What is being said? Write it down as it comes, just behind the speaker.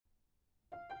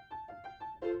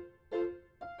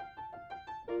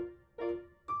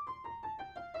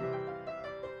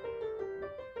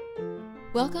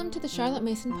Welcome to the Charlotte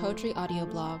Mason Poetry audio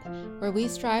blog, where we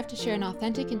strive to share an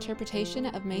authentic interpretation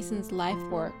of Mason's life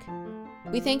work.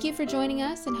 We thank you for joining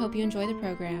us and hope you enjoy the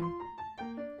program.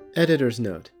 Editor's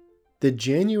note: the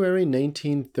January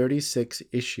 1936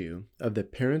 issue of the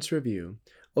Parents' Review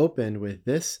opened with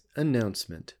this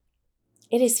announcement.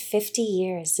 It is 50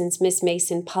 years since Miss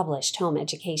Mason published Home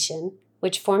Education,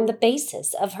 which formed the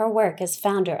basis of her work as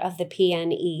founder of the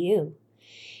PNEU.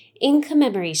 In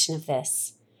commemoration of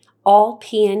this, all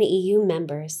PNEU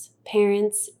members,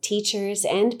 parents, teachers,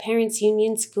 and Parents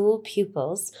Union school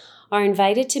pupils are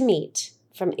invited to meet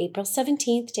from April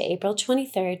 17th to April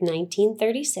 23rd,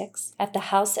 1936, at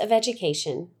the House of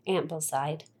Education,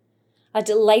 Ambleside. A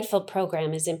delightful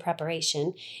program is in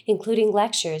preparation, including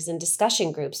lectures and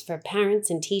discussion groups for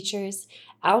parents and teachers,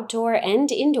 outdoor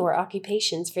and indoor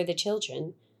occupations for the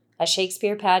children, a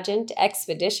Shakespeare pageant,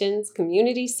 expeditions,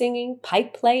 community singing,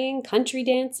 pipe playing, country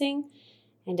dancing,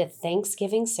 and a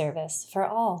Thanksgiving service for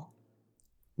all.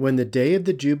 When the day of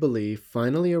the Jubilee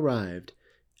finally arrived,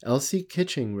 Elsie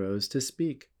Kitching rose to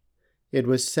speak. It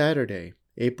was Saturday,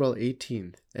 April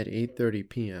 18th at 8:30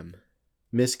 p.m.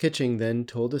 Miss Kitching then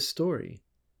told a story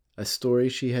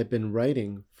she had been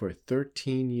writing for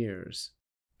 13 years,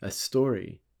 a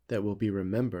story that will be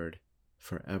remembered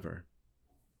forever.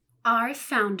 Our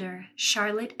founder,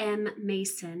 Charlotte M.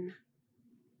 Mason,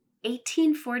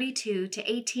 1842 to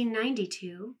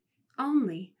 1892,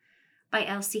 only, by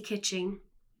Elsie Kitching.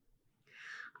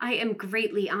 I am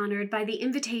greatly honored by the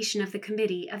invitation of the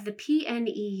committee of the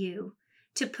PNEU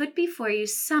to put before you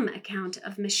some account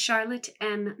of Miss Charlotte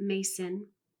M. Mason.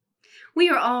 We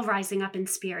are all rising up in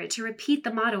spirit to repeat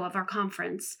the motto of our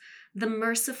conference: "The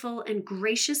merciful and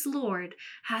gracious Lord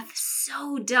hath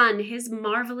so done his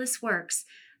marvelous works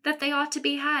that they ought to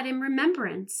be had in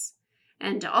remembrance."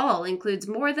 And all includes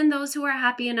more than those who are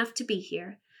happy enough to be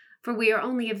here, for we are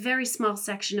only a very small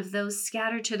section of those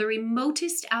scattered to the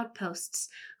remotest outposts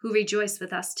who rejoice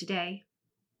with us today.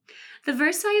 The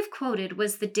verse I have quoted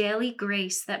was the daily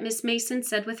grace that Miss Mason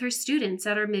said with her students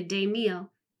at our midday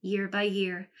meal, year by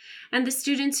year, and the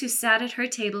students who sat at her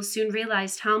table soon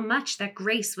realized how much that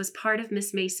grace was part of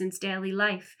Miss Mason's daily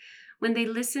life when they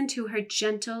listened to her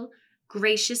gentle,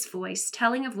 gracious voice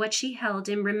telling of what she held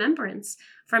in remembrance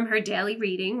from her daily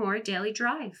reading or daily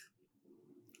drive.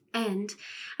 And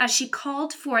as she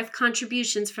called forth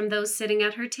contributions from those sitting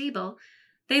at her table,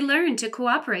 they learned to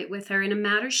cooperate with her in a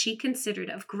matter she considered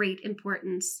of great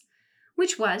importance,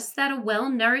 which was that a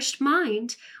well-nourished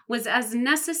mind was as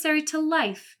necessary to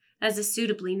life as a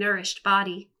suitably nourished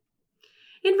body.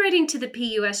 In writing to the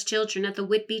PUS children at the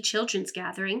Whitby Children's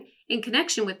Gathering, in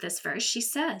connection with this verse, she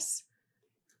says,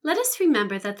 "Let us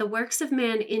remember that the works of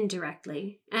man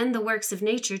indirectly, and the works of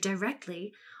nature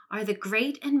directly, are the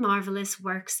great and marvelous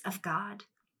works of God.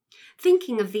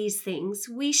 Thinking of these things,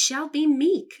 we shall be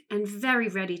meek and very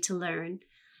ready to learn.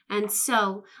 And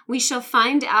so we shall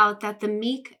find out that the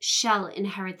meek shall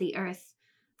inherit the earth.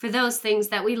 For those things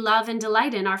that we love and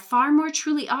delight in are far more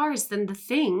truly ours than the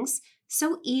things,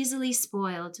 so easily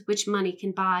spoiled, which money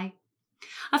can buy."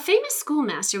 A famous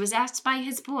schoolmaster was asked by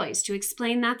his boys to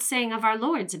explain that saying of our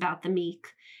Lord's about the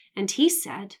meek, and he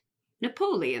said,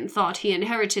 "Napoleon thought he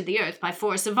inherited the earth by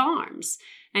force of arms,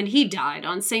 and he died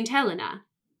on St. Helena.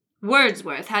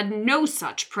 Wordsworth had no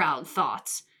such proud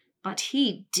thoughts, but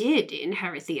he did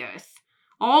inherit the earth.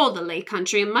 All the lake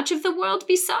country and much of the world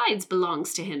besides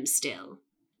belongs to him still."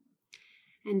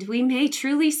 And we may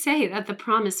truly say that the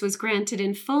promise was granted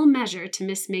in full measure to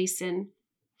Miss Mason.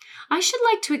 I should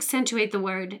like to accentuate the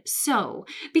word "so"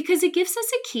 because it gives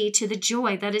us a key to the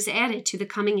joy that is added to the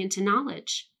coming into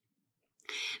knowledge.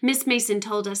 Miss Mason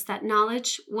told us that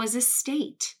knowledge was a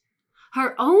state.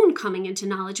 Her own coming into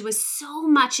knowledge was so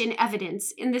much in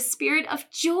evidence in the spirit of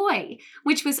joy,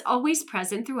 which was always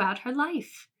present throughout her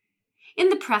life. In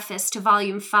the preface to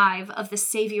Volume 5 of The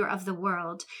Savior of the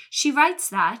World, she writes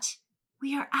that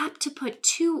we are apt to put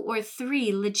 2 or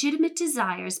 3 legitimate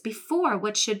desires before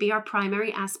what should be our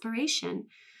primary aspiration.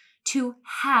 To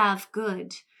have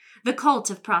good, the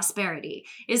cult of prosperity,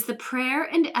 is the prayer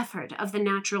and effort of the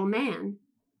natural man.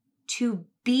 To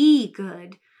be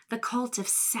good, the cult of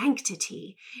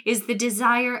sanctity, is the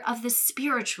desire of the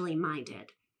spiritually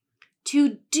minded.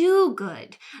 To do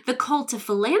good, the cult of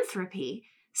philanthropy,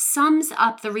 sums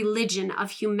up the religion of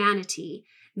humanity.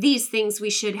 These things we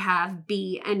should have,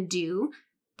 be, and do,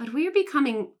 but we are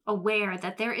becoming aware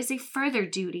that there is a further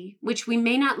duty which we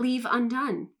may not leave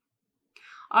undone.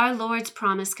 Our Lord's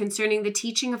promise concerning the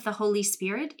teaching of the Holy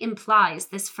Spirit implies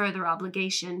this further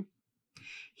obligation.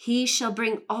 "He shall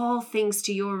bring all things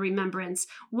to your remembrance,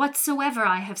 whatsoever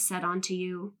I have said unto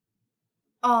you."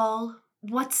 All,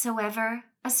 whatsoever,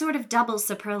 a sort of double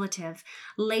superlative,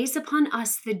 lays upon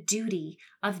us the duty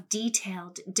of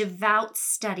detailed, devout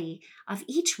study of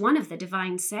each one of the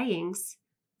divine sayings.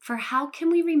 For how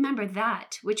can we remember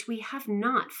that which we have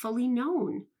not fully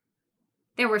known?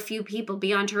 There were few people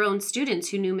beyond her own students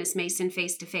who knew Miss Mason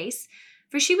face to face,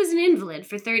 for she was an invalid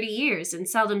for 30 years and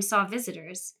seldom saw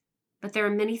visitors. But there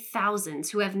are many thousands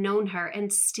who have known her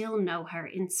and still know her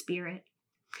in spirit.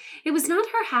 It was not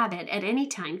her habit at any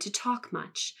time to talk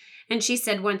much, and she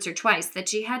said once or twice that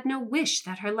she had no wish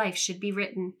that her life should be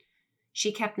written.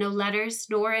 She kept no letters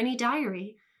nor any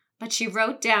diary, but she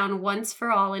wrote down once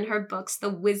for all in her books the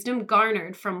wisdom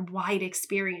garnered from wide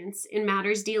experience in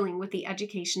matters dealing with the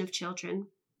education of children.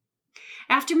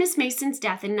 After Miss Mason's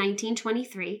death in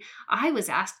 1923, I was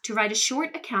asked to write a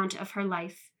short account of her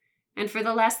life, and for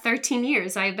the last 13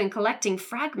 years I have been collecting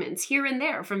fragments here and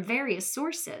there from various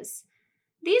sources.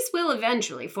 These will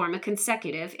eventually form a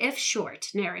consecutive, if short,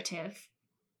 narrative.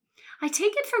 I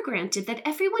take it for granted that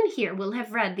everyone here will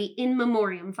have read the In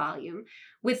Memoriam volume,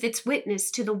 with its witness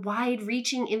to the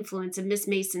wide-reaching influence of Miss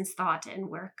Mason's thought and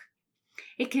work.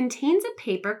 It contains a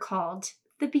paper called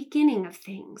The Beginning of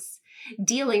Things,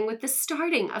 dealing with the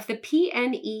starting of the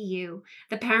PNEU,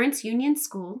 the Parents' Union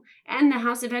School, and the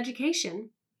House of Education.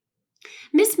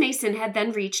 Miss Mason had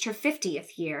then reached her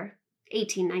 50th year,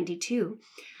 1892,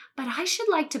 but I should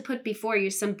like to put before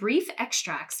you some brief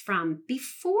extracts from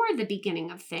Before the Beginning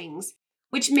of Things,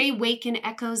 which may waken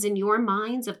echoes in your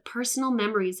minds of personal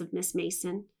memories of Miss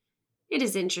Mason. It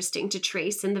is interesting to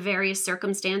trace in the various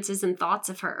circumstances and thoughts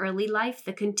of her early life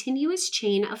the continuous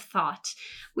chain of thought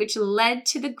which led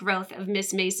to the growth of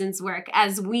Miss Mason's work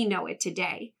as we know it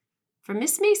today. For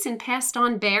Miss Mason passed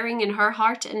on bearing in her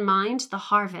heart and mind the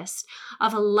harvest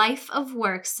of a life of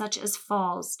work such as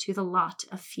falls to the lot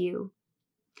of few.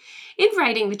 In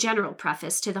writing the general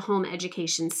preface to the Home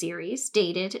Education series,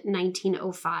 dated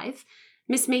 1905,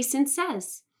 Miss Mason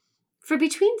says, "For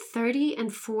between 30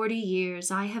 and 40 years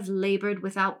I have labored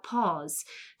without pause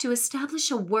to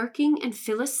establish a working and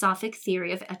philosophic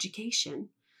theory of education,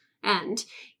 and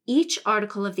each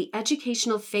article of the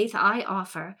educational faith I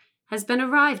offer has been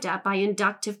arrived at by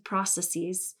inductive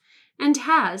processes, and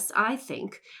has, I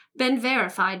think, been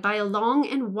verified by a long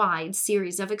and wide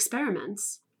series of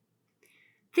experiments."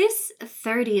 This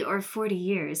 30 or 40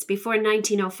 years before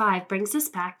 1905 brings us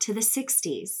back to the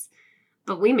 60s.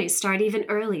 But we may start even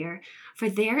earlier, for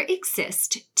there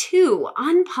exist 2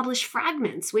 unpublished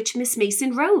fragments which Miss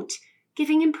Mason wrote,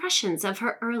 giving impressions of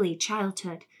her early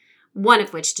childhood, one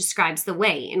of which describes the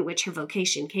way in which her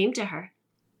vocation came to her.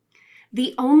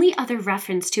 The only other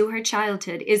reference to her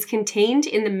childhood is contained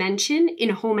in the mention in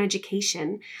Home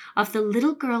Education of the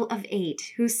little girl of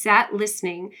 8 who sat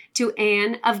listening to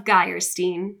Anne of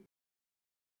Geierstein.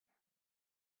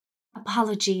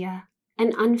 Apologia,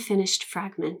 an unfinished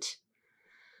fragment.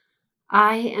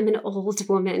 I am an old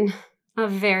woman, a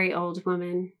very old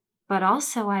woman, but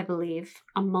also, I believe,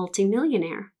 a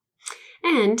multimillionaire.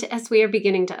 And, as we are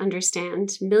beginning to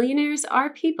understand, millionaires are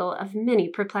people of many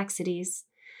perplexities.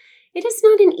 It is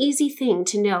not an easy thing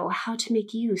to know how to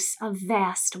make use of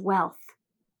vast wealth.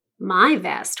 My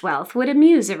vast wealth would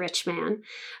amuse a rich man,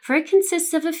 for it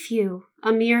consists of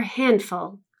a mere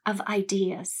handful of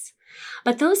ideas.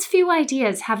 But those few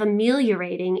ideas have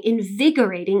ameliorating,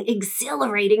 invigorating,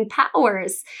 exhilarating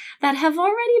powers that have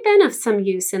already been of some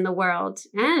use in the world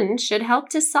and should help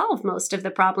to solve most of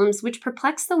the problems which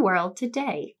perplex the world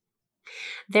today.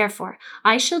 Therefore,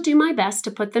 I shall do my best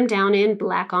to put them down in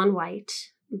black on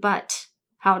white. But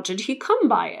how did he come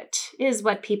by it, is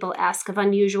what people ask of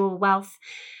unusual wealth,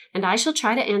 and I shall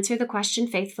try to answer the question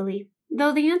faithfully,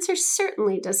 though the answer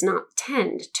certainly does not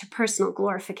tend to personal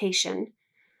glorification.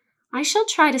 I shall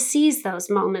try to seize those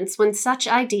moments when such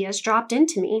ideas dropped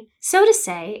into me, so to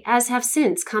say, as have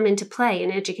since come into play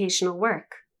in educational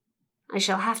work. I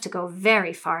shall have to go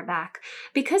very far back,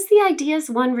 because the ideas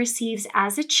one receives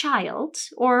as a child,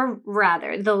 or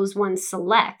rather those one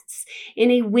selects, in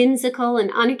a whimsical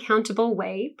and unaccountable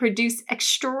way, produce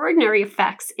extraordinary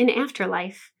effects in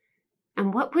afterlife.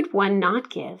 And what would one not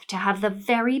give to have the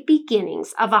very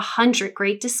beginnings of 100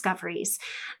 great discoveries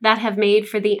that have made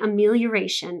for the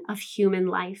amelioration of human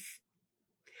life?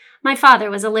 My father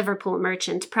was a Liverpool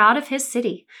merchant, proud of his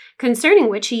city, concerning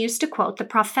which he used to quote the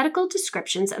prophetical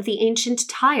descriptions of the ancient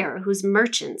Tyre, whose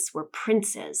merchants were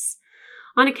princes.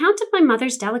 On account of my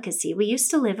mother's delicacy, we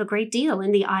used to live a great deal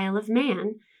in the Isle of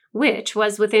Man, which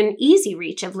was within easy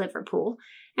reach of Liverpool,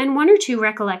 and 1 or 2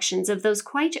 recollections of those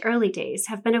quite early days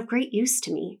have been of great use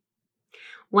to me.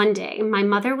 One day, my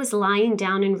mother was lying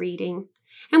down and reading,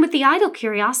 and with the idle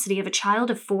curiosity of a child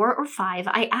of 4 or 5,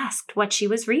 I asked what she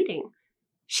was reading.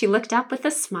 She looked up with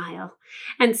a smile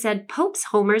and said Pope's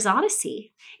Homer's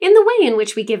Odyssey, in the way in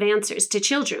which we give answers to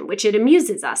children, which it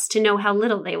amuses us to know how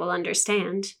little they will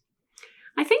understand.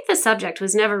 I think the subject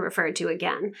was never referred to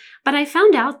again, but I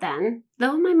found out then,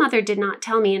 though my mother did not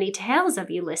tell me any tales of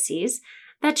Ulysses,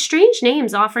 that strange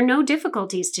names offer no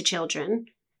difficulties to children.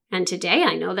 And today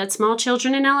I know that small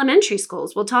children in elementary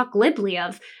schools will talk glibly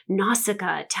of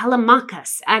Nausicaa,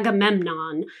 Telemachus,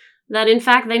 Agamemnon, that in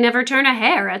fact they never turn a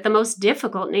hair at the most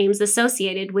difficult names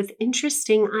associated with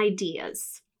interesting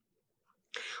ideas.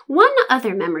 One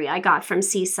other memory I got from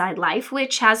seaside life,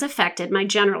 which has affected my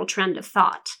general trend of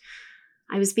thought.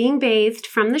 I was being bathed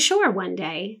from the shore one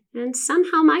day, and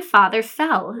somehow my father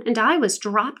fell, and I was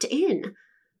dropped in.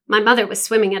 My mother was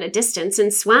swimming at a distance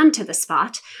and swam to the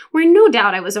spot, where no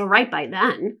doubt I was all right by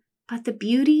then. But the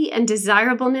beauty and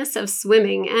desirableness of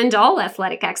swimming and all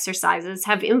athletic exercises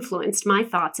have influenced my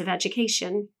thoughts of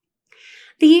education.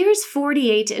 The years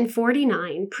 48 and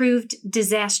 49 proved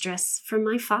disastrous for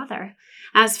my father,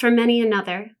 as for many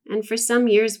another, and for some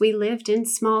years we lived in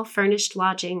small furnished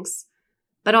lodgings.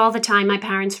 But all the time my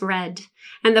parents read,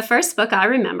 and the first book I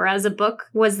remember as a book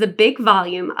was the big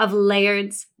volume of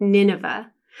Layard's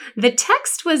Nineveh. The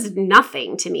text was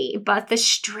nothing to me, but the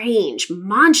strange,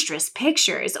 monstrous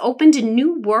pictures opened a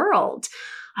new world,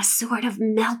 a sort of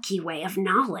Milky Way of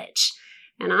knowledge.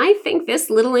 And I think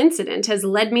this little incident has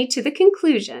led me to the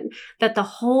conclusion that the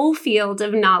whole field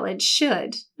of knowledge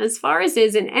should, as far as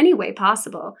is in any way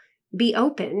possible, be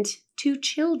opened to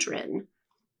children.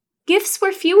 Gifts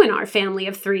were few in our family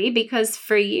of 3 because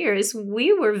for years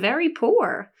we were very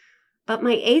poor. But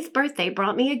my 8th birthday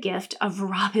brought me a gift of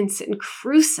Robinson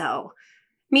Crusoe.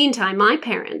 Meantime, my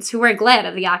parents, who were glad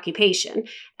of the occupation,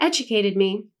 educated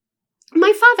me.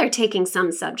 My father taking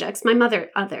some subjects, my mother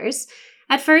others,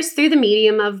 at first through the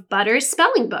medium of Butter's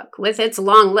spelling book, with its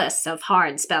long lists of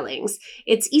hard spellings,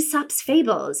 its Aesop's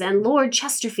Fables, and Lord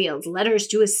Chesterfield's Letters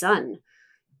to his Son.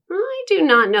 I do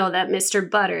not know that Mr.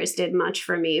 Butters did much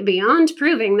for me beyond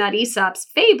proving that Aesop's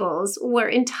Fables were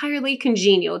entirely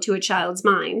congenial to a child's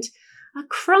mind. A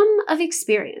crumb of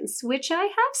experience, which I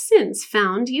have since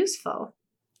found useful.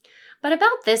 But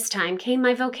about this time came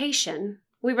my vocation.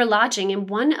 We were lodging in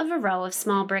one of a row of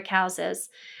small brick houses,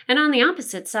 and on the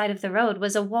opposite side of the road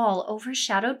was a wall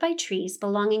overshadowed by trees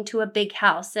belonging to a big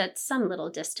house at some little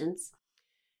distance.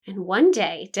 And one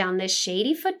day, down this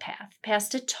shady footpath,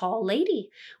 passed a tall lady,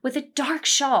 with a dark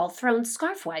shawl thrown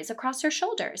scarf-wise across her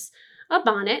shoulders, a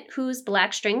bonnet whose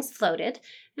black strings floated,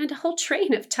 and a whole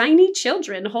train of tiny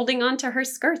children holding on to her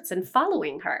skirts and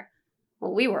following her.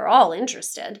 Well, we were all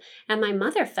interested, and my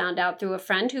mother found out through a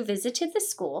friend who visited the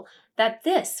school that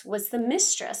this was the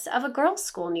mistress of a girls'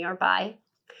 school nearby.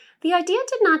 The idea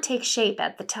did not take shape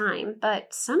at the time,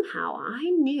 but somehow I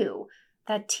knew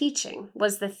that teaching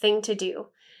was the thing to do,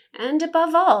 and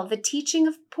above all, the teaching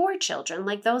of poor children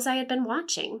like those I had been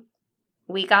watching.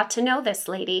 We got to know this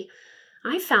lady.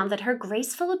 I found that her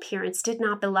graceful appearance did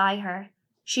not belie her.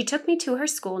 She took me to her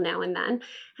school now and then,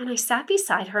 and I sat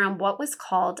beside her on what was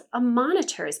called a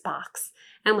monitor's box,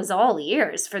 and was all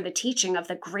ears for the teaching of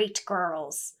the great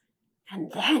girls.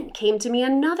 And then came to me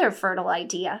another fertile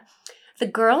idea. The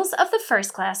girls of the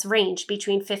first class ranged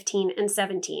between 15 and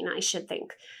 17, I should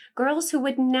think, girls who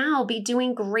would now be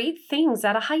doing great things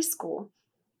at a high school.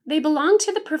 They belonged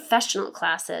to the professional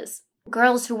classes,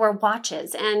 girls who wore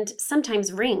watches and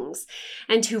sometimes rings,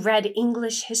 and who read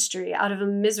English history out of a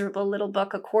miserable little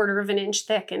book 1/4 of an inch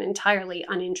thick and entirely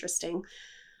uninteresting.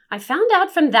 I found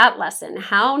out from that lesson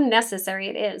how necessary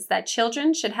it is that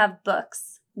children should have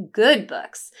books, good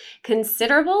books,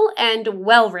 considerable and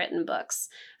well-written books.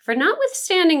 For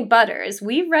notwithstanding Butters,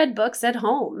 we read books at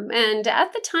home, and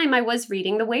at the time I was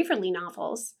reading the Waverley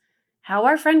novels. How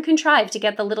our friend contrived to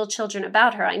get the little children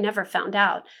about her I never found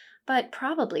out, but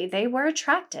probably they were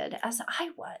attracted as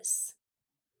I was.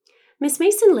 Miss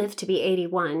Mason lived to be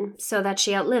 81, so that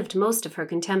she outlived most of her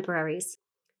contemporaries.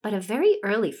 But a very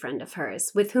early friend of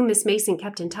hers, with whom Miss Mason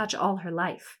kept in touch all her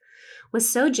life, was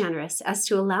so generous as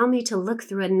to allow me to look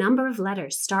through a number of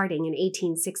letters starting in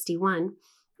 1861,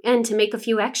 and to make a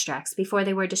few extracts before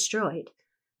they were destroyed.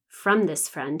 From this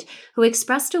friend, who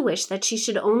expressed a wish that she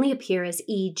should only appear as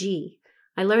E.G.,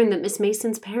 I learned that Miss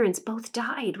Mason's parents both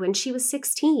died when she was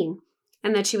 16,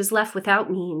 and that she was left without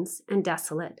means and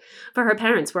desolate, for her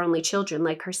parents were only children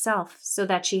like herself, so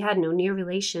that she had no near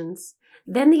relations.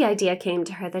 Then the idea came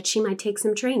to her that she might take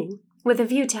some training, with a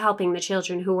view to helping the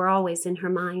children who were always in her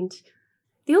mind.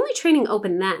 The only training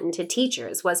open then to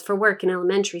teachers was for work in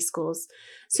elementary schools,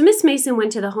 so Miss Mason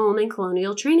went to the Home and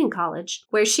Colonial Training College,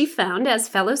 where she found as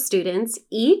fellow students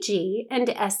E.G. and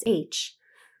S.H.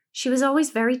 She was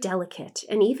always very delicate,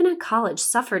 and even at college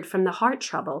suffered from the heart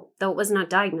trouble, though it was not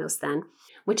diagnosed then,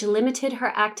 which limited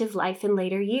her active life in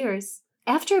later years.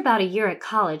 After about a year at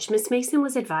college, Miss Mason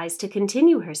was advised to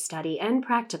continue her study and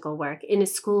practical work in a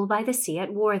school by the sea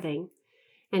at Worthing.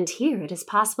 And here it is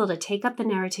possible to take up the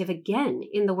narrative again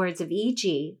in the words of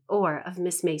E.G. or of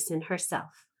Miss Mason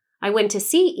herself. I went to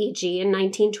see E.G. in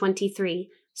 1923,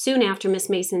 soon after Miss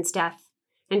Mason's death,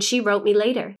 and she wrote me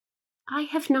later, "I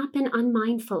have not been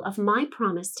unmindful of my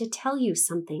promise to tell you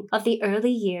something of the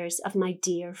early years of my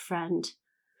dear friend.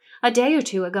 A day or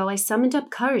two ago I summoned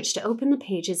up courage to open the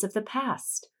pages of the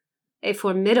past. A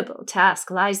formidable task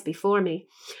lies before me.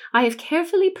 I have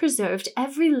carefully preserved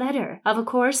every letter of a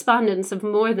correspondence of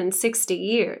more than 60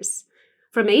 years.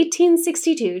 From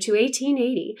 1862 to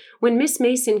 1880, when Miss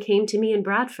Mason came to me in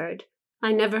Bradford,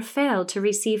 I never failed to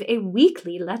receive a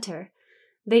weekly letter.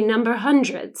 They number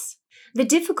hundreds. The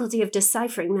difficulty of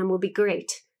deciphering them will be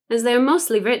great, as they are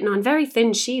mostly written on very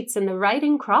thin sheets and the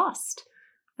writing crossed.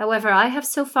 However, I have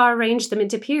so far arranged them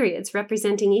into periods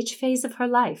representing each phase of her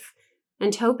life,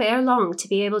 and hope ere long to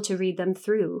be able to read them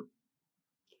through."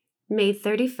 May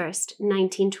 31st,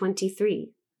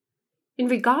 1923. In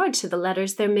regard to the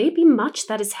letters, there may be much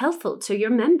that is helpful to your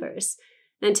members,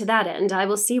 and to that end I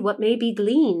will see what may be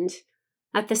gleaned.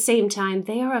 At the same time,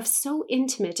 they are of so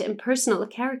intimate and personal a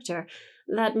character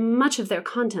that much of their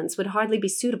contents would hardly be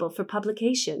suitable for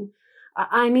publication.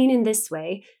 I mean in this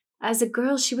way, as a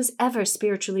girl she was ever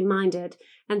spiritually minded,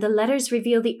 and the letters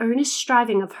reveal the earnest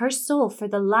striving of her soul for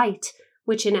the light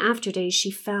which in after days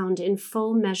she found in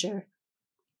full measure.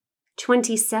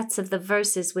 20 sets of the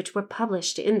verses which were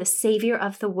published in The Savior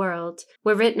of the World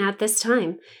were written at this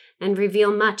time, and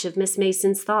reveal much of Miss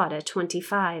Mason's thought at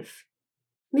 25.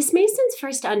 Miss Mason's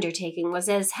first undertaking was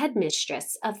as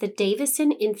headmistress of the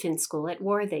Davison Infant School at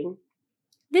Worthing.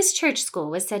 This church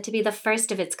school was said to be the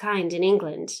first of its kind in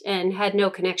England, and had no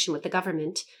connection with the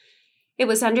government. It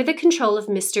was under the control of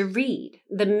Mr. Reed,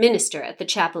 the minister at the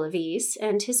Chapel of Ease,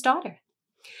 and his daughter.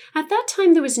 At that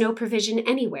time there was no provision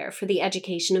anywhere for the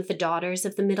education of the daughters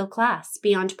of the middle class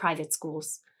beyond private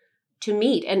schools. To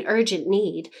meet an urgent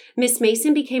need, Miss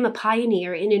Mason became a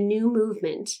pioneer in a new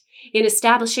movement, in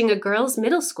establishing a girls'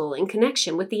 middle school in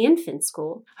connection with the infant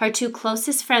school. Her two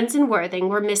closest friends in Worthing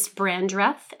were Miss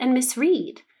Brandreth and Miss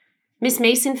Reed. Miss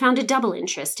Mason found a double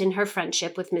interest in her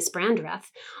friendship with Miss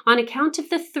Brandreth on account of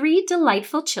the 3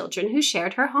 delightful children who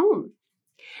shared her home.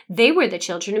 They were the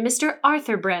children of Mr.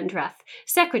 Arthur Brandreth,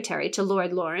 secretary to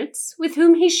Lord Lawrence, with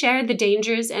whom he shared the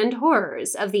dangers and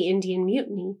horrors of the Indian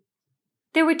Mutiny.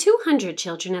 There were 200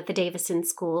 children at the Davison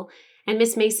School, and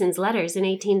Miss Mason's letters in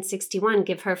 1861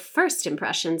 give her first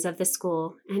impressions of the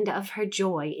school and of her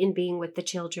joy in being with the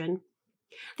children.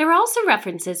 There are also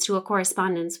references to a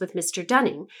correspondence with Mr.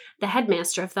 Dunning, the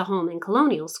headmaster of the Home and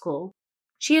Colonial School.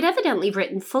 She had evidently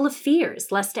written full of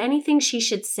fears lest anything she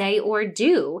should say or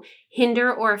do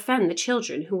hinder or offend the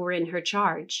children who were in her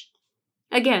charge.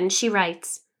 Again, she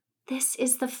writes, "This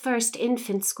is the first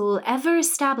infant school ever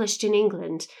established in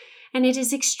England, and it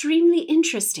is extremely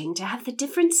interesting to have the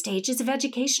different stages of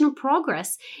educational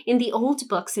progress in the old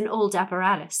books and old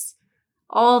apparatus.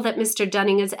 All that Mr.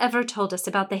 Dunning has ever told us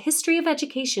about the history of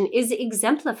education is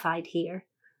exemplified here.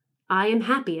 I am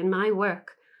happy in my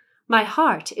work. My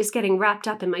heart is getting wrapped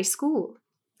up in my school.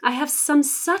 I have some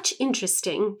such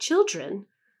interesting children.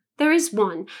 There is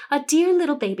one, a dear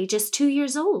little baby just 2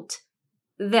 years old.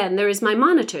 Then there is my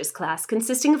monitor's class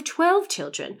consisting of 12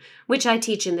 children, which I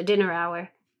teach in the dinner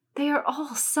hour. They are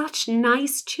all such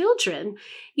nice children.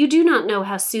 You do not know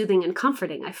how soothing and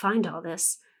comforting I find all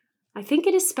this. I think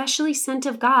it is specially sent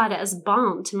of God as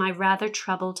balm to my rather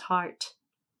troubled heart."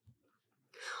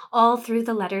 All through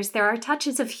the letters there are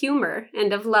touches of humor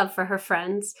and of love for her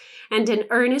friends, and an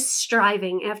earnest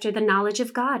striving after the knowledge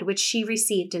of God which she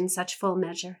received in such full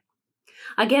measure.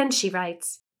 Again she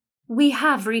writes, "We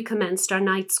have recommenced our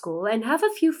night school and have a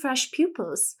few fresh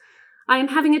pupils. I am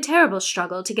having a terrible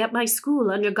struggle to get my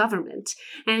school under government,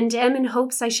 and am in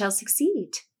hopes I shall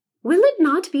succeed. Will it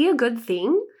not be a good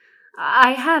thing?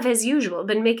 I have, as usual,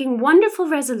 been making wonderful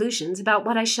resolutions about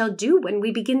what I shall do when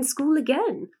we begin school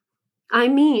again. I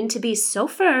mean to be so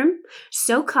firm,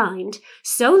 so kind,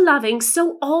 so loving,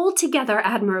 so altogether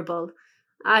admirable.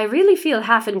 I really feel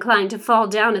half inclined to fall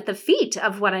down at the feet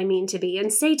of what I mean to be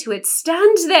and say to it,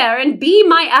 'Stand there and be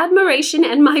my admiration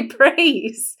and my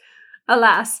praise.'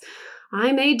 Alas,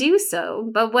 I may do so,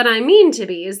 but what I mean to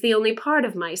be is the only part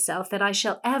of myself that I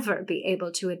shall ever be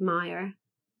able to admire."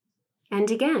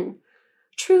 And again,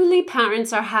 "Truly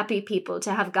parents are happy people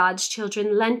to have God's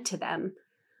children lent to them.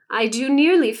 I do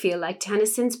nearly feel like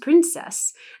Tennyson's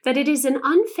princess, that it is an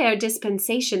unfair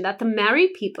dispensation that the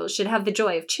married people should have the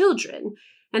joy of children,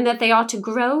 and that they ought to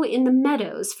grow in the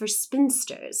meadows for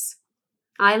spinsters.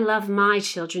 I love my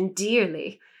children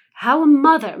dearly. How a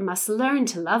mother must learn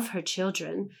to love her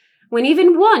children, when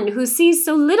even one who sees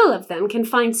so little of them can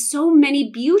find so many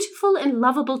beautiful and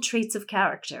lovable traits of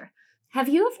character. Have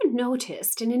you ever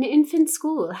noticed in an infant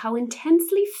school how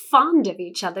intensely fond of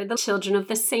each other the children of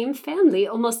the same family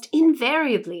almost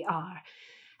invariably are?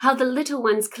 How the little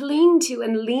ones cling to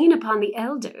and lean upon the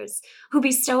elders, who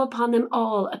bestow upon them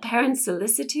all apparent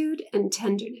solicitude and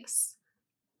tenderness.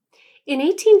 In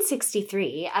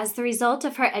 1863, as the result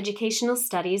of her educational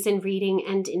studies in reading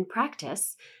and in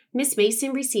practice, Miss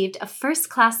Mason received a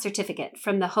first-class certificate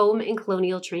from the Home and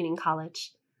Colonial Training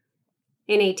College.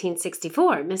 In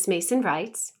 1864, Miss Mason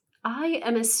writes, "I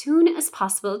am as soon as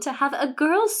possible to have a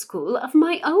girls' school of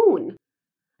my own.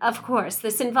 Of course,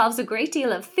 this involves a great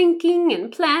deal of thinking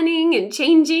and planning and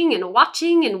changing and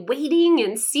watching and waiting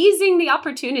and seizing the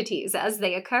opportunities as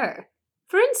they occur.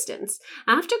 For instance,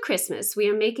 after Christmas, we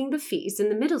are making the fees in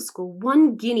the middle school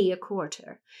 1 guinea a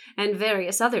quarter, and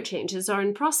various other changes are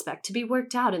in prospect to be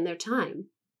worked out in their time.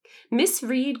 Miss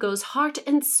Reed goes heart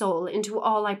and soul into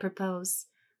all I propose.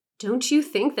 Don't you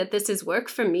think that this is work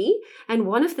for me, and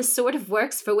one of the sort of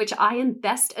works for which I am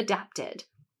best adapted?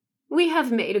 We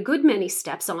have made a good many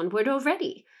steps onward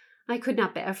already. I could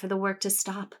not bear for the work to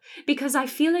stop, because I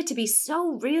feel it to be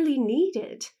so really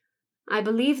needed. I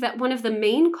believe that one of the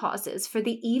main causes for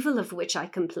the evil of which I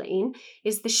complain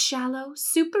is the shallow,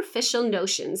 superficial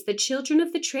notions the children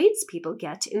of the tradespeople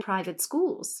get in private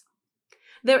schools.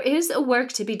 There is a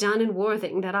work to be done in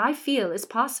Worthing that I feel is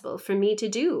possible for me to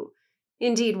do.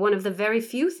 Indeed, one of the very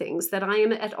few things that I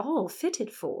am at all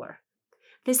fitted for."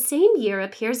 The same year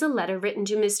appears a letter written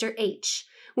to Mr. H.,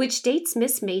 which dates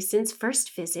Miss Mason's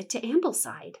first visit to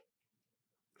Ambleside.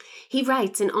 He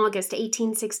writes in August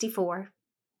 1864,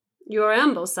 "Your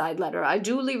Ambleside letter I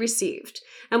duly received,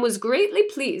 and was greatly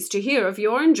pleased to hear of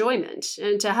your enjoyment,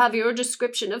 and to have your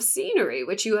description of scenery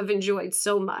which you have enjoyed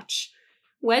so much.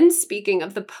 When speaking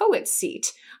of the poet's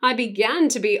seat, I began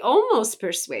to be almost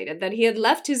persuaded that he had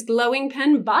left his glowing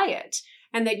pen by it,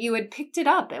 and that you had picked it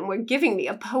up and were giving me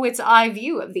a poet's eye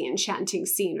view of the enchanting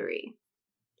scenery."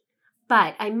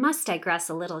 But I must digress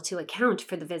a little to account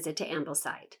for the visit to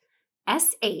Ambleside.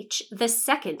 S.H., the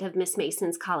second of Miss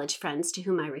Mason's college friends to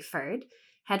whom I referred,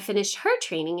 had finished her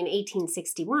training in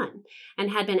 1861, and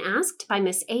had been asked by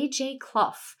Miss A.J.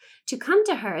 Clough to come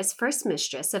to her as first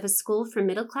mistress of a school for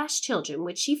middle-class children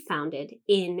which she founded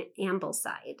in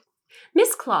Ambleside.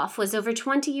 Miss Clough was over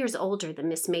 20 years older than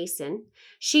Miss Mason.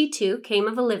 She, too, came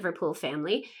of a Liverpool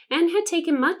family, and had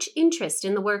taken much interest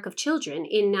in the work of children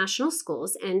in national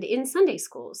schools and in Sunday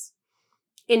schools.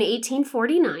 In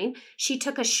 1849, she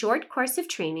took a short course of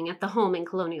training at the Home and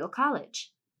Colonial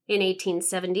College. In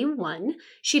 1871,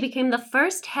 she became the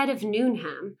first head of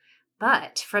Newnham,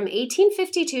 but from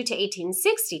 1852 to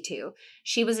 1862,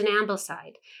 she was in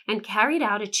Ambleside and carried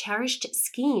out a cherished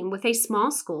scheme with a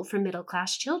small school for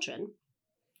middle-class children.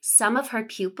 Some of her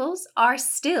pupils are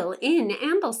still in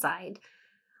Ambleside.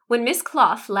 When Miss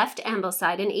Clough left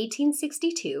Ambleside in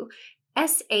 1862,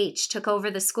 S.H. took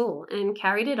over the school and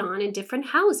carried it on in different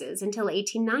houses until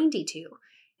 1892,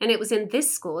 and it was in this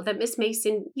school that Miss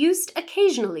Mason used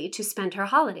occasionally to spend her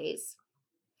holidays.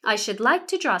 I should like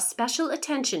to draw special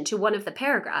attention to one of the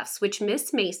paragraphs which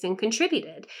Miss Mason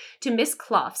contributed to Miss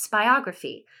Clough's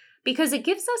biography, because it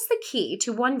gives us the key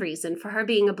to one reason for her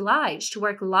being obliged to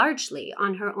work largely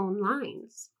on her own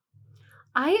lines.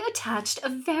 I attached a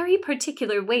very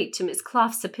particular weight to Miss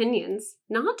Clough's opinions,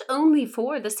 not only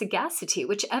for the sagacity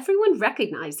which everyone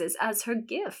recognizes as her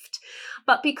gift,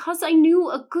 but because I knew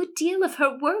a good deal of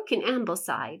her work in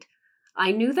Ambleside.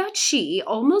 I knew that she,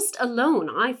 almost alone,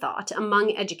 I thought,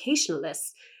 among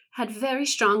educationalists, had very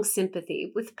strong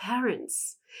sympathy with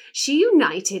parents. She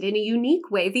united in a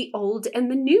unique way the old and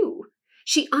the new.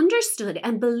 She understood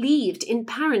and believed in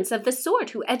parents of the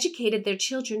sort who educated their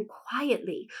children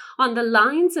quietly, on the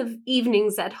lines of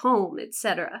evenings at home,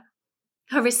 etc.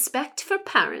 Her respect for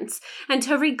parents and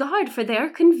her regard for their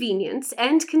convenience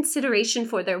and consideration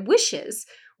for their wishes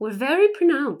were very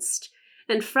pronounced,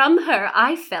 and from her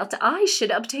I felt I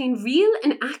should obtain real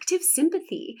and active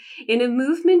sympathy in a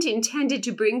movement intended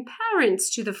to bring parents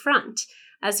to the front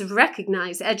as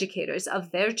recognized educators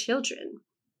of their children.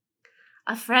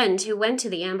 A friend who went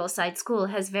to the Ambleside School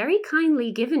has very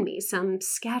kindly given me some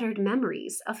scattered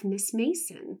memories of Miss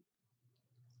Mason.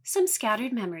 Some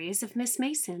scattered memories of Miss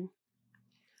Mason.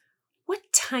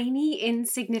 What tiny,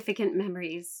 insignificant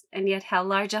memories, and yet how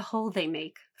large a whole they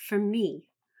make for me.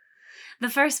 The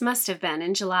first must have been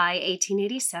in July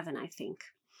 1887, I think.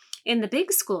 In the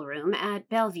big schoolroom at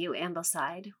Bellevue,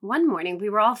 Ambleside, one morning we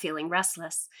were all feeling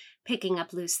restless, picking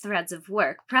up loose threads of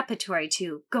work preparatory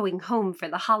to going home for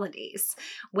the holidays,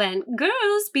 when,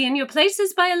 "Girls, be in your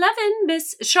places by 11.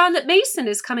 Miss Charlotte Mason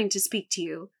is coming to speak to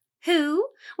you." "Who?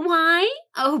 Why?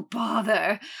 Oh,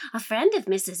 bother. A friend of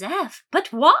Mrs. F.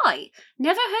 But why?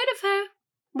 Never heard of her.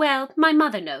 Well, my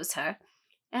mother knows her."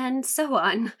 And so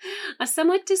on. A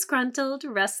somewhat disgruntled,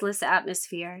 restless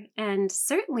atmosphere, and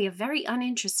certainly a very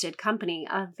uninterested company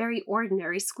of very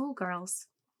ordinary schoolgirls.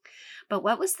 But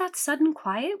what was that sudden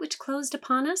quiet which closed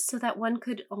upon us so that one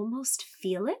could almost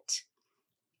feel it?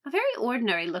 A very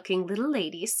ordinary-looking little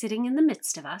lady sitting in the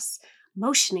midst of us,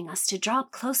 motioning us to draw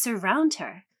closer round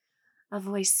her. A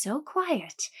voice so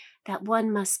quiet that one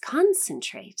must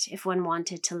concentrate if one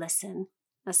wanted to listen.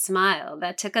 A smile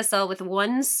that took us all with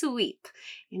one sweep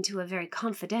into a very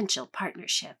confidential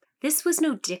partnership. This was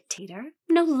no dictator,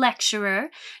 no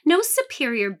lecturer, no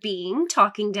superior being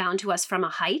talking down to us from a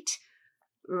height.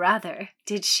 Rather,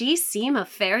 did she seem a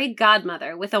fairy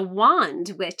godmother with a wand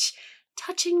which,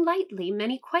 touching lightly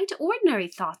many quite ordinary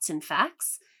thoughts and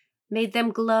facts, made them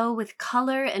glow with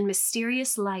color and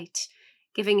mysterious light,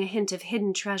 giving a hint of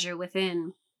hidden treasure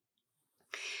within.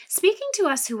 Speaking to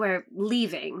us who were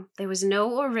leaving, there was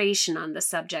no oration on the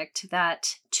subject,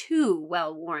 that too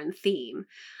well-worn theme,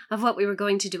 of what we were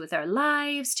going to do with our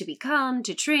lives, to become,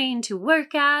 to train, to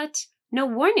work at. No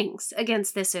warnings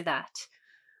against this or that.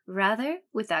 Rather,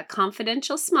 with that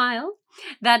confidential smile,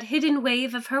 that hidden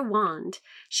wave of her wand,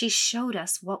 she showed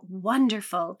us what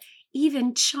wonderful,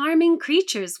 even charming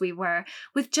creatures we were,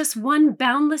 with just one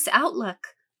boundless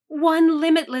outlook, one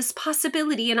limitless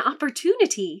possibility and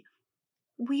opportunity.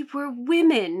 We were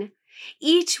women.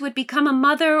 Each would become a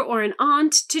mother or an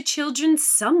aunt to children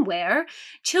somewhere,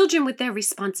 children with their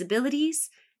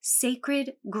responsibilities,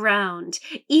 sacred ground,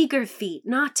 eager feet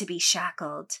not to be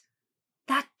shackled.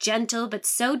 That gentle but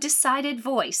so decided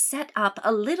voice set up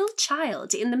a little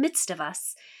child in the midst of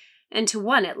us, and to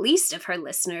one at least of her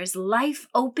listeners, life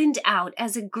opened out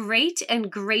as a great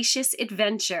and gracious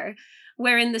adventure,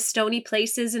 wherein the stony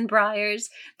places and briars,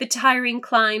 the tiring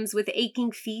climbs with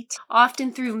aching feet,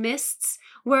 often through mists,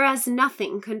 were as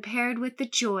nothing compared with the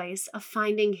joys of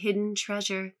finding hidden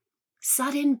treasure,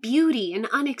 sudden beauty in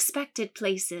unexpected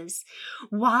places,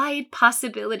 wide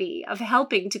possibility of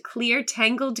helping to clear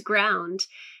tangled ground,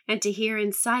 and to hear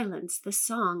in silence the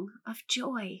song of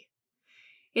joy.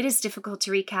 It is difficult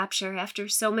to recapture, after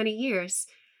so many years,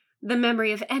 the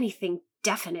memory of anything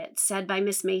definite said by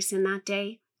Miss Mason that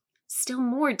day. Still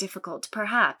more difficult,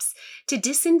 perhaps, to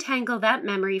disentangle that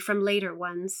memory from later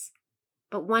ones.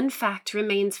 But one fact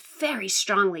remains very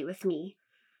strongly with me,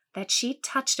 that she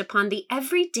touched upon the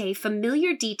everyday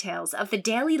familiar details of the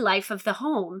daily life of the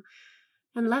home,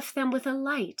 and left them with a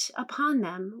light upon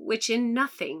them which in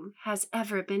nothing has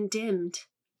ever been dimmed.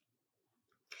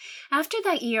 After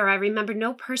that year, I remember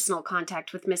no personal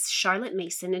contact with Miss Charlotte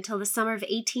Mason until the summer of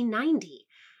 1890,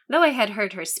 though I had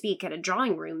heard her speak at a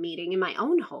drawing-room meeting in my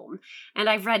own home, and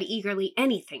I read eagerly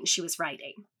anything she was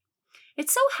writing. It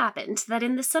so happened that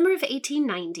in the summer of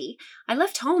 1890, I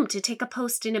left home to take a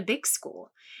post in a big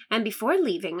school, and before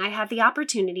leaving I had the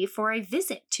opportunity for a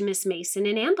visit to Miss Mason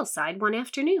in Ambleside one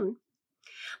afternoon.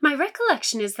 My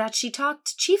recollection is that she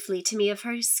talked chiefly to me of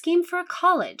her scheme for a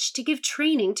college to give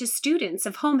training to students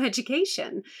of home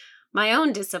education. My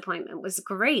own disappointment was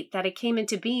great that it came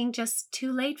into being just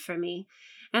too late for me,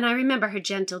 and I remember her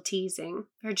gentle teasing,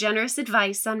 her generous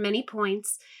advice on many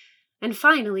points, and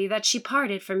finally that she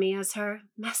parted from me as her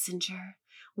messenger,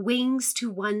 wings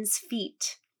to one's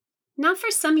feet. Not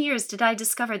for some years did I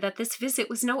discover that this visit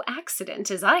was no accident,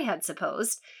 as I had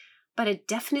supposed, but a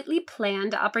definitely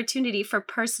planned opportunity for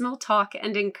personal talk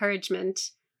and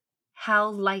encouragement. How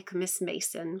like Miss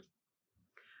Mason.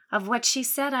 Of what she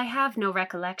said I have no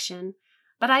recollection,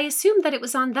 but I assume that it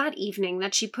was on that evening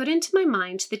that she put into my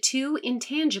mind the two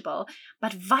intangible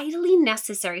but vitally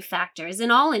necessary factors in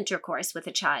all intercourse with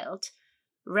a child: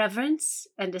 reverence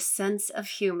and a sense of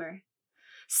humor.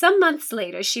 Some months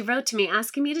later, she wrote to me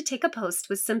asking me to take a post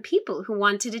with some people who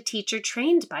wanted a teacher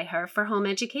trained by her for home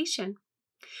education.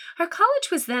 Her college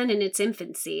was then in its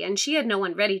infancy, and she had no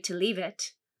one ready to leave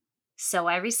it. So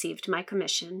I received my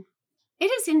commission. It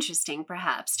is interesting,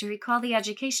 perhaps, to recall the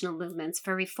educational movements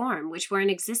for reform which were in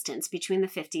existence between the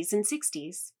 50s and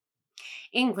 60s.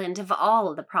 England, of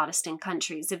all the Protestant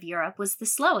countries of Europe, was the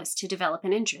slowest to develop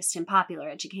an interest in popular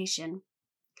education.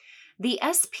 The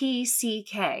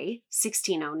SPCK,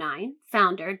 1609,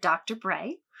 founder Dr.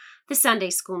 Bray, the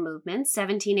Sunday School Movement,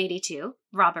 1782,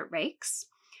 Robert Raikes,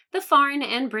 the Foreign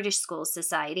and British School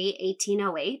Society,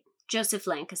 1808, Joseph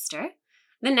Lancaster,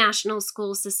 the National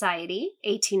School Society,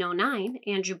 1809,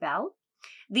 Andrew Bell,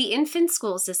 the Infant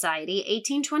School Society,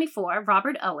 1824,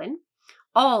 Robert Owen,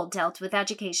 all dealt with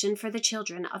education for the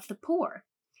children of the poor.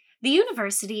 The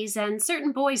universities and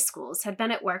certain boys' schools had been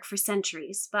at work for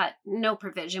centuries, but no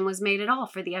provision was made at all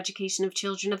for the education of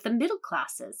children of the middle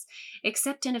classes,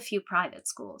 except in a few private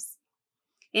schools.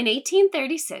 In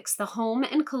 1836, the Home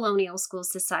and Colonial School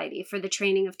Society for the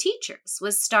Training of Teachers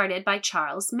was started by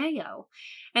Charles Mayo,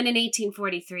 and in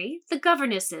 1843, the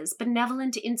Governesses'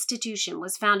 Benevolent Institution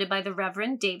was founded by the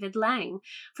Reverend David Lang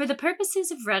for the purposes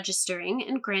of registering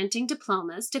and granting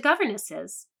diplomas to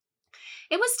governesses.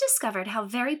 It was discovered how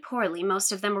very poorly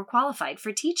most of them were qualified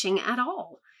for teaching at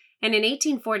all, and in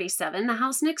 1847 the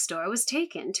house next door was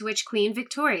taken, to which Queen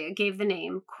Victoria gave the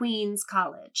name Queen's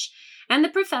College, and the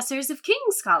professors of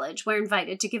King's College were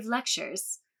invited to give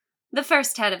lectures. The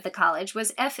first head of the college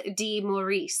was F. D.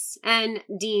 Maurice and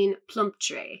Dean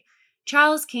Plumptre.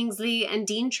 Charles Kingsley and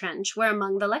Dean Trench were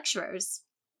among the lecturers.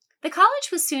 The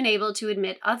college was soon able to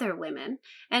admit other women,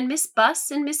 and Miss Buss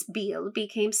and Miss Beale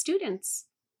became students.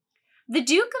 The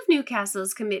Duke of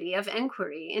Newcastle's Committee of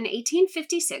Enquiry in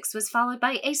 1856 was followed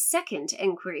by a second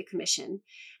Enquiry Commission,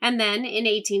 and then in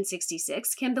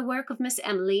 1866 came the work of Miss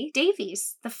Emily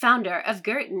Davies, the founder of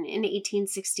Girton in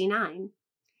 1869.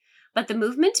 But the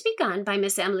movement begun by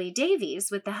Miss Emily Davies,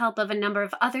 with the help of a number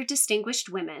of other distinguished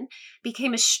women,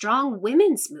 became a strong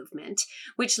women's movement,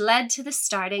 which led to the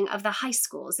starting of the high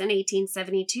schools in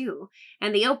 1872,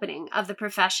 and the opening of the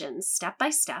professions, step by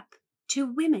step, to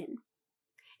women.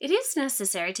 It is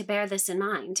necessary to bear this in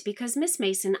mind because Miss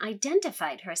Mason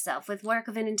identified herself with work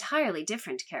of an entirely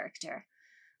different character.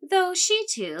 Though she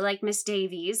too, like Miss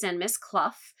Davies and Miss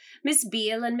Clough, Miss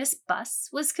Beale and Miss Buss,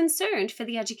 was concerned for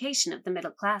the education of the middle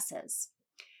classes.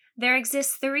 There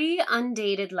exist 3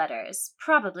 undated letters,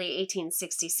 probably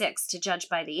 1866 to judge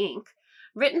by the ink,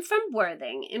 written from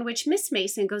Worthing, in which Miss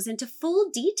Mason goes into full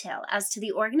detail as to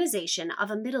the organization of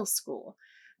a middle school,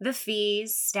 the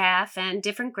fees, staff, and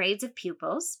different grades of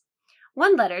pupils.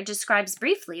 One letter describes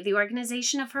briefly the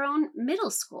organization of her own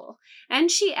middle school, and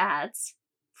she adds,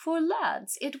 "For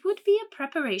lads, it would be a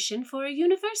preparation for a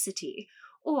university,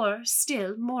 or,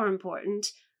 still more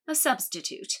important, a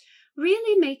substitute,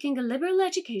 really making a liberal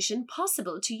education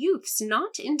possible to youths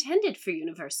not intended for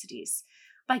universities,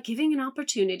 by giving an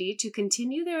opportunity to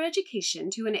continue their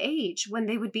education to an age when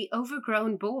they would be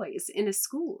overgrown boys in a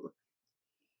school."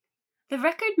 The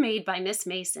record made by Miss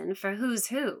Mason for Who's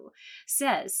Who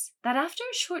says that after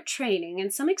a short training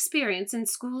and some experience in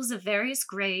schools of various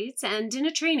grades and in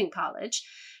a training college,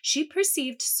 she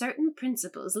perceived certain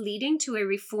principles leading to a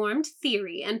reformed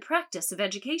theory and practice of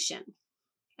education,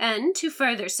 and to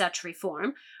further such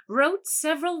reform, wrote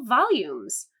several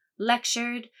volumes,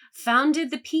 lectured,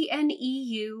 founded the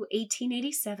PNEU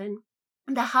 1887,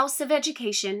 the House of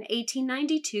Education,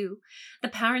 1892, the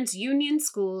Parents' Union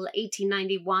School,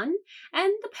 1891,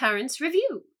 and the Parents'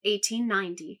 Review,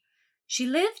 1890. She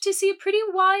lived to see a pretty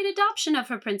wide adoption of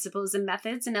her principles and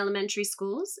methods in elementary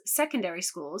schools, secondary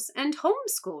schools, and home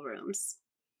schoolrooms.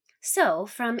 So,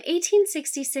 from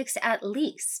 1866 at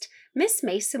least, Miss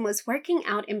Mason was working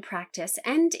out in practice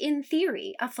and in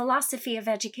theory a philosophy of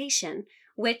education,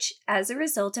 which, as a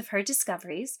result of her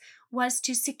discoveries, was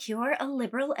to secure a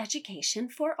liberal education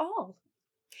for all.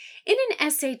 In an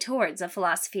essay towards a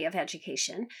philosophy of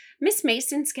education, Miss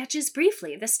Mason sketches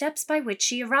briefly the steps by which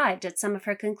she arrived at some of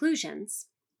her conclusions.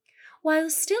 While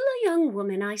still a young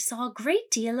woman, I saw a great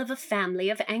deal of a family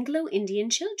of Anglo-Indian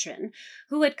children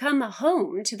who had come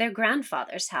home to their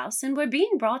grandfather's house and were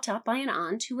being brought up by an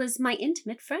aunt who was my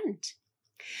intimate friend.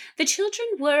 The children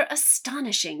were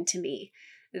astonishing to me.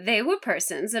 They were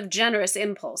persons of generous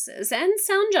impulses and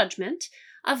sound judgment,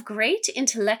 of great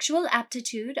intellectual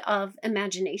aptitude, of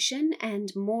imagination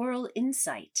and moral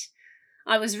insight.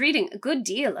 I was reading a good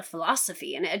deal of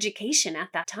philosophy and education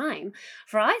at that time,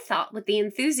 for I thought with the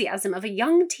enthusiasm of a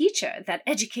young teacher that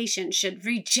education should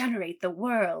regenerate the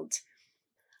world.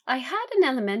 I had an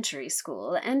elementary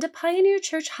school and a Pioneer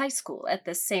Church high school at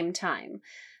this same time,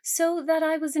 so that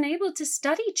I was enabled to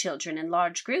study children in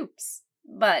large groups.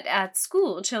 But at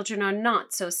school, children are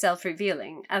not so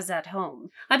self-revealing as at home.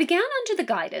 I began under the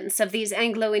guidance of these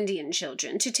Anglo-Indian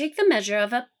children to take the measure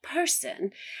of a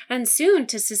person, and soon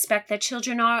to suspect that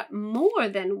children are more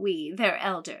than we, their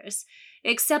elders,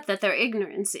 except that their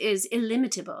ignorance is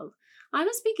illimitable. I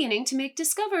was beginning to make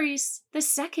discoveries, the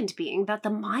second being that the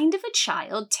mind of a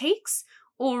child takes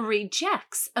or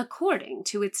rejects according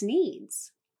to its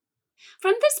needs.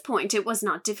 From this point, it was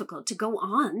not difficult to go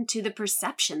on to the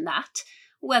perception that,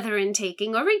 whether in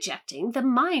taking or rejecting, the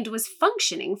mind was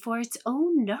functioning for its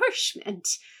own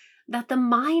nourishment. that the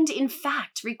mind in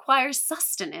fact requires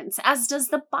sustenance, as does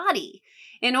the body,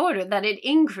 in order that it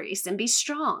increase and be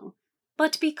strong.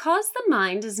 But because the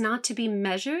mind is not to be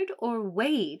measured or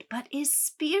weighed, but is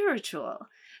spiritual,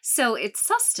 so its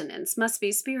sustenance must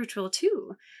be spiritual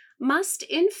too, must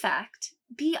in fact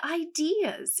be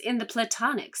ideas in the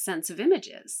Platonic sense of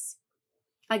images.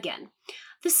 Again,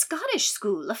 the Scottish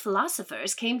school of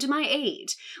philosophers came to my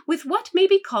aid with what may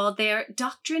be called their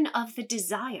doctrine of the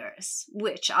desires,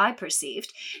 which, I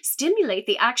perceived, stimulate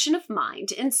the action of mind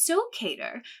and so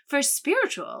cater for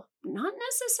spiritual, not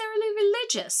necessarily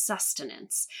religious,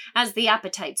 sustenance, as the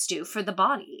appetites do for the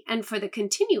body and for the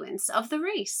continuance of the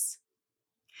race.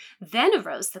 Then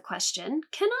arose the question,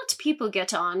 cannot people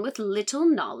get on with little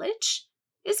knowledge?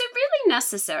 Is it really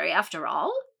necessary after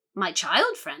all? My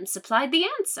child friends supplied the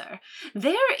answer.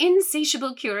 Their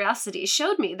insatiable curiosity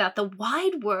showed me that the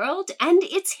wide world and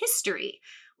its history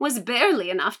was barely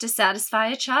enough to satisfy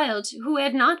a child who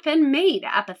had not been made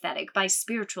apathetic by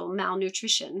spiritual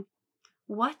malnutrition.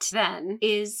 What, then,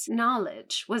 is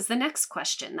knowledge, was the next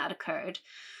question that occurred.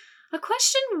 A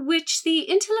question which the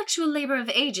intellectual labor of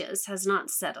ages has not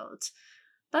settled.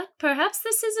 But perhaps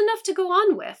this is enough to go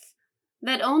on with.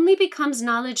 That only becomes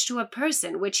knowledge to a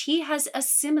person which he has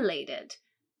assimilated,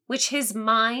 which his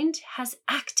mind has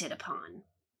acted upon.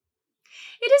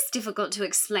 It is difficult to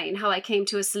explain how I came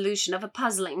to a solution of a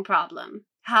puzzling problem,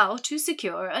 how to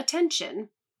secure attention.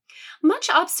 Much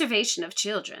observation of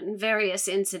children, various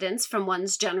incidents from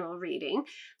one's general reading,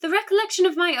 the recollection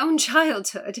of my own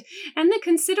childhood, and the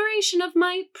consideration of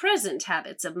my present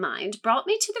habits of mind brought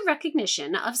me to the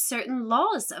recognition of certain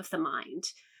laws of the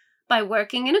mind, by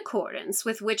working in accordance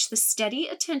with which the steady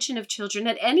attention of children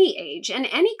at any age and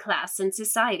any class in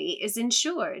society is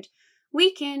ensured,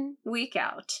 week in, week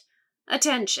out.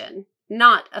 Attention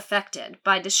not affected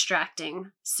by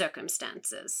distracting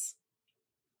circumstances.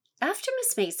 After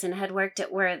Miss Mason had worked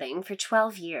at Worthing for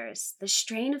 12 years, the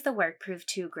strain of the work proved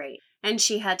too great, and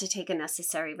she had to take a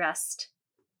necessary rest.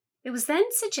 It was then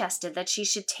suggested that she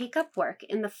should take up work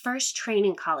in the first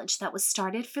training college that was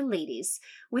started for ladies,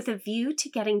 with a view to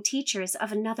getting teachers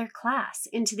of another class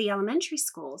into the elementary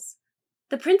schools.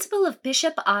 The principal of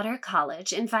Bishop Otter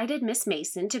College invited Miss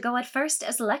Mason to go at first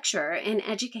as lecturer in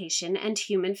education and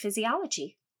human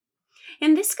physiology.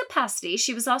 In this capacity,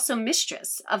 she was also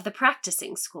mistress of the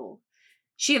practicing school.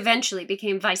 She eventually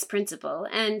became vice principal,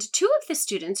 and 2 of the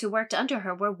students who worked under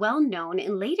her were well known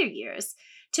in later years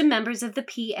to members of the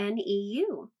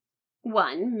PNEU.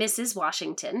 One, Mrs.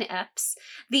 Washington Epps,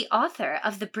 the author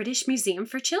of the British Museum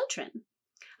for Children.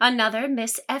 Another,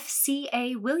 Miss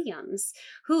F.C.A. Williams,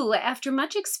 who, after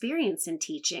much experience in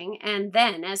teaching, and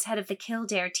then as head of the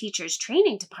Kildare Teachers'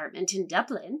 Training Department in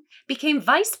Dublin, became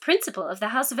vice principal of the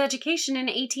House of Education in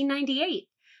 1898,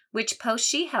 which post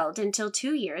she held until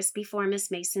 2 years before Miss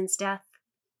Mason's death.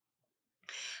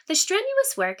 The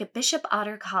strenuous work at Bishop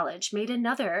Otter College made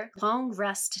another long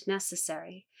rest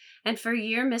necessary, and for a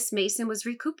year Miss Mason was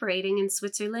recuperating in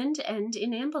Switzerland and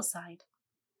in Ambleside.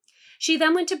 She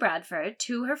then went to Bradford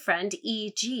to her friend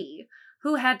E.G.,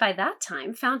 who had by that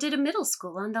time founded a middle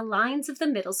school on the lines of the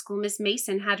middle school Miss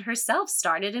Mason had herself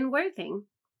started in Worthing.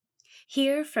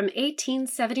 Here, from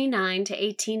 1879 to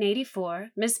 1884,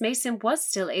 Miss Mason was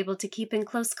still able to keep in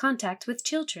close contact with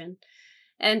children,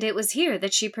 and it was here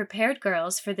that she prepared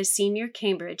girls for the senior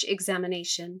Cambridge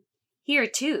examination. Here,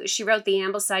 too, she wrote the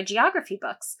Ambleside geography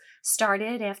books,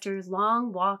 started after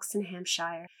long walks in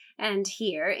Hampshire, and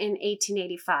here, in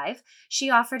 1885, she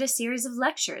offered a series of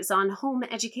lectures on home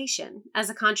education as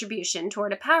a contribution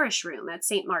toward a parish room at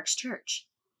St. Mark's Church.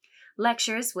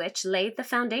 Lectures which laid the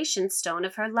foundation stone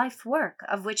of her life work,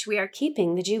 of which we are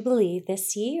keeping the Jubilee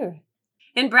this year.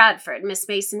 In Bradford, Miss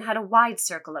Mason had a wide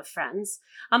circle of friends,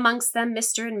 amongst them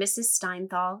Mr. and Mrs.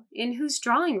 Steinthal, in whose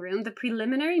drawing-room the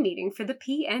preliminary meeting for the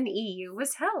PNEU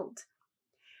was held.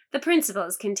 The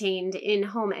principles contained in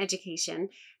home education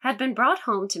had been brought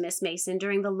home to Miss Mason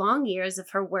during the long years of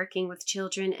her working with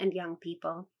children and young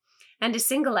people, and a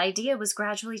single idea was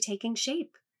gradually taking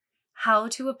shape: how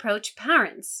to approach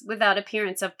parents without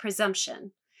appearance of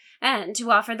presumption, and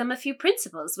to offer them a few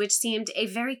principles which seemed a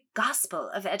very gospel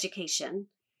of education.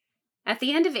 At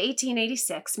the end of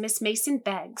 1886, Miss Mason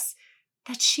begs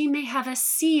that she may have a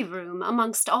sea-room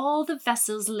amongst all the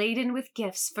vessels laden with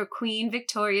gifts for Queen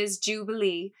Victoria's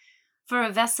Jubilee, for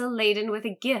a vessel laden with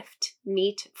a gift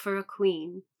meet for a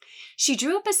queen. She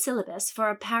drew up a syllabus for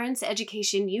a Parents'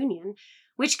 Education Union,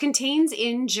 which contains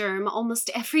in germ almost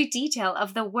every detail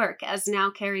of the work as now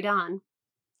carried on.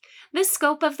 The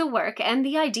scope of the work and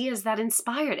the ideas that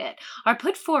inspired it are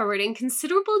put forward in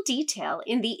considerable detail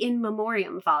in the In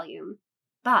Memoriam volume.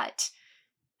 But,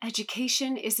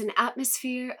 Education is an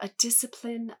atmosphere, a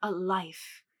discipline, a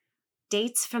life.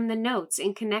 Dates from the notes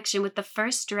in connection with the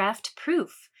first draft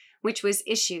proof, which was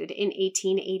issued in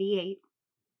 1888.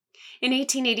 In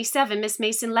 1887, Miss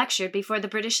Mason lectured before the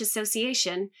British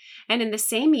Association, and in the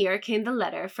same year came the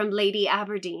letter from Lady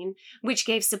Aberdeen, which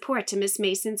gave support to Miss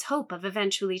Mason's hope of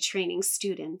eventually training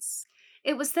students.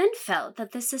 It was then felt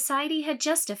that the society had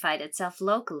justified itself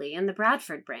locally in the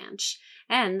Bradford branch,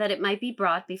 and that it might be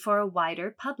brought before a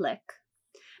wider public.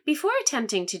 Before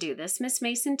attempting to do this, Miss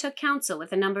Mason took counsel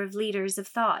with a number of leaders of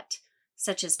thought,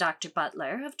 such as Dr.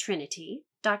 Butler of Trinity,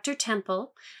 Dr.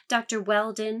 Temple, Dr.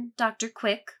 Weldon, Dr.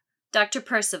 Quick, Dr.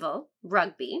 Percival,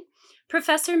 Rugby,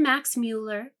 Professor Max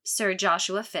Mueller, Sir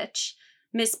Joshua Fitch,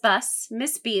 Miss Buss,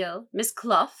 Miss Beale, Miss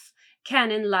Clough,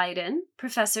 Canon Leyden,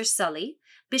 Professor Sully,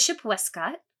 Bishop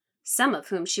Westcott, some of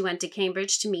whom she went to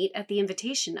Cambridge to meet at the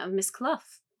invitation of Miss Clough.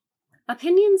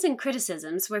 Opinions and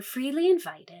criticisms were freely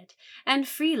invited and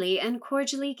freely and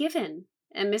cordially given,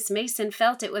 and Miss Mason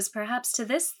felt it was perhaps to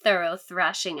this thorough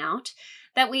thrashing out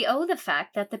that we owe the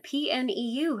fact that the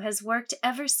PNEU has worked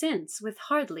ever since with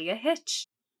hardly a hitch.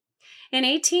 In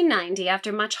 1890,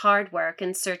 after much hard work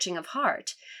and searching of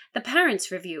heart, the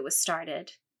Parents' Review was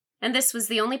started, and this was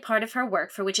the only part of her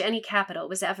work for which any capital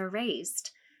was ever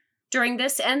raised. During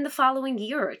this and the following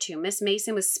year or two, Miss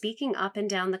Mason was speaking up and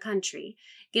down the country,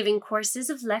 giving courses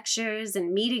of lectures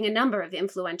and meeting a number of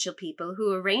influential people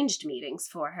who arranged meetings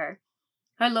for her.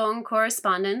 Her long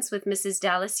correspondence with Mrs.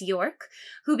 Dallas York,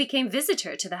 who became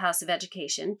visitor to the House of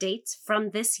Education, dates from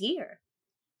this year.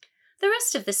 The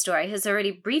rest of the story has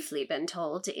already briefly been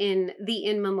told in the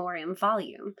In Memoriam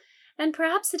volume, and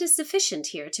perhaps it is sufficient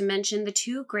here to mention the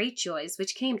two great joys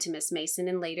which came to Miss Mason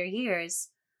in later years.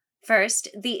 First,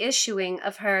 the issuing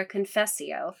of her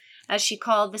Confessio, as she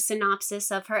called the synopsis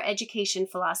of her education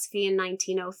philosophy in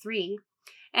 1903,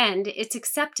 and its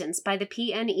acceptance by the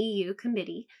PNEU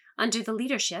committee under the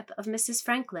leadership of Mrs.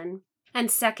 Franklin.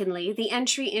 And secondly, the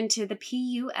entry into the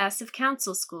PUS of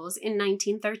council schools in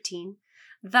 1913,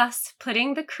 thus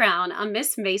putting the crown on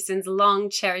Miss Mason's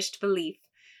long-cherished belief,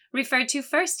 referred to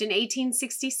first in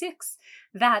 1866,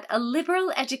 that a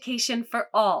liberal education for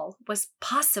all was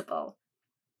possible.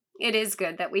 It is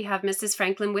good that we have Mrs.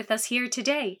 Franklin with us here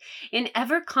today, in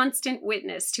ever-constant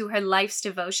witness to her life's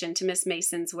devotion to Miss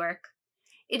Mason's work.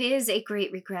 It is a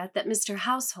great regret that Mr.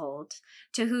 Household,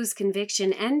 to whose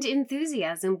conviction and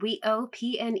enthusiasm we owe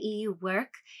PNEU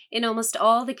work in almost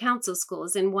all the council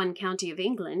schools in one county of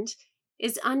England,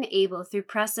 is unable through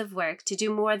press of work to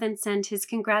do more than send his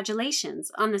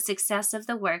congratulations on the success of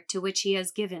the work to which he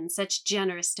has given such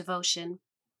generous devotion.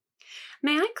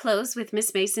 May I close with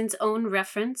Miss Mason's own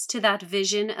reference to that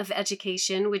vision of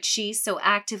education which she so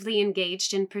actively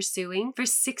engaged in pursuing for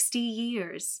 60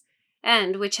 years,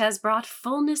 and which has brought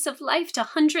fullness of life to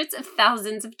hundreds of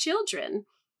thousands of children?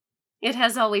 It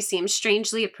has always seemed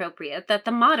strangely appropriate that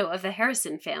the motto of the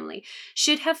Harrison family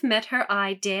should have met her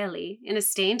eye daily in a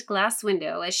stained glass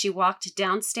window as she walked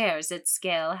downstairs at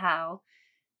Scale Howe.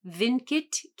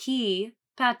 Vincit qui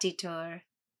patitur.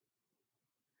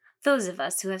 Those of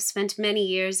us who have spent many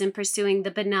years in pursuing the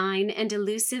benign and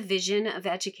elusive vision of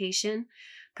education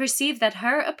perceive that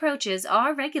her approaches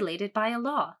are regulated by a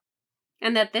law,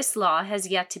 and that this law has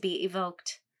yet to be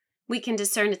evoked. We can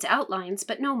discern its outlines,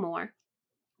 but no more.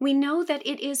 We know that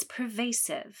it is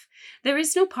pervasive. There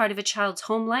is no part of a child's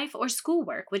home life or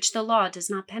schoolwork which the law does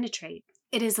not penetrate.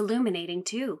 It is illuminating,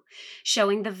 too,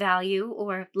 showing the value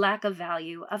or lack of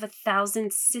value of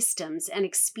 1,000 systems and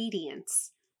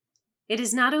expedients. It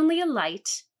is not only a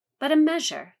light, but a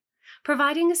measure,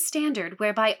 providing a standard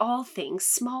whereby all things,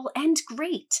 small and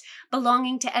great,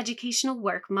 belonging to educational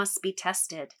work must be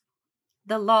tested.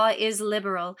 The law is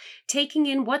liberal, taking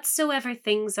in whatsoever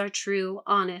things are true,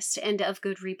 honest, and of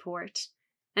good report,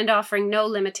 and offering no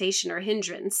limitation or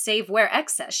hindrance save where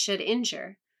excess should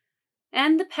injure.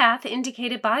 And the path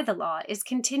indicated by the law is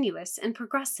continuous and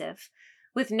progressive,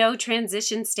 with no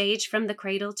transition stage from the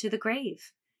cradle to the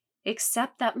grave,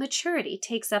 except that maturity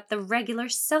takes up the regular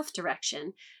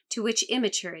self-direction to which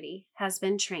immaturity has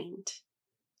been trained.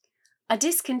 A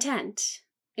discontent,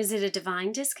 is it a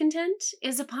divine discontent,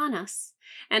 is upon us,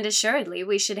 and assuredly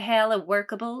we should hail a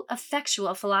workable,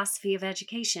 effectual philosophy of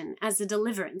education as a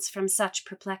deliverance from such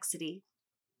perplexity.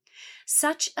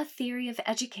 Such a theory of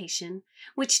education,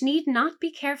 which need not be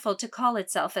careful to call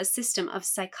itself a system of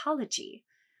psychology,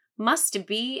 must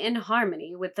be in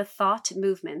harmony with the thought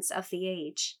movements of the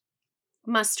age,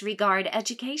 must regard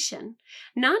education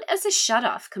not as a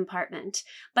shut-off compartment,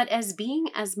 but as being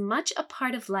as much a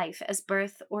part of life as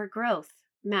birth or growth,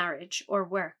 marriage or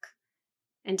work.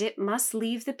 and it must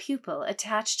leave the pupil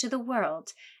attached to the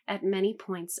world at many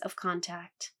points of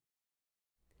contact.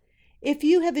 If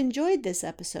you have enjoyed this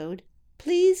episode,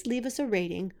 please leave us a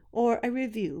rating or a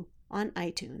review on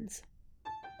iTunes.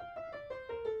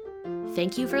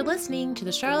 Thank you for listening to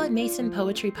the Charlotte Mason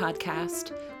Poetry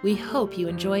Podcast. We hope you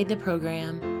enjoyed the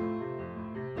program.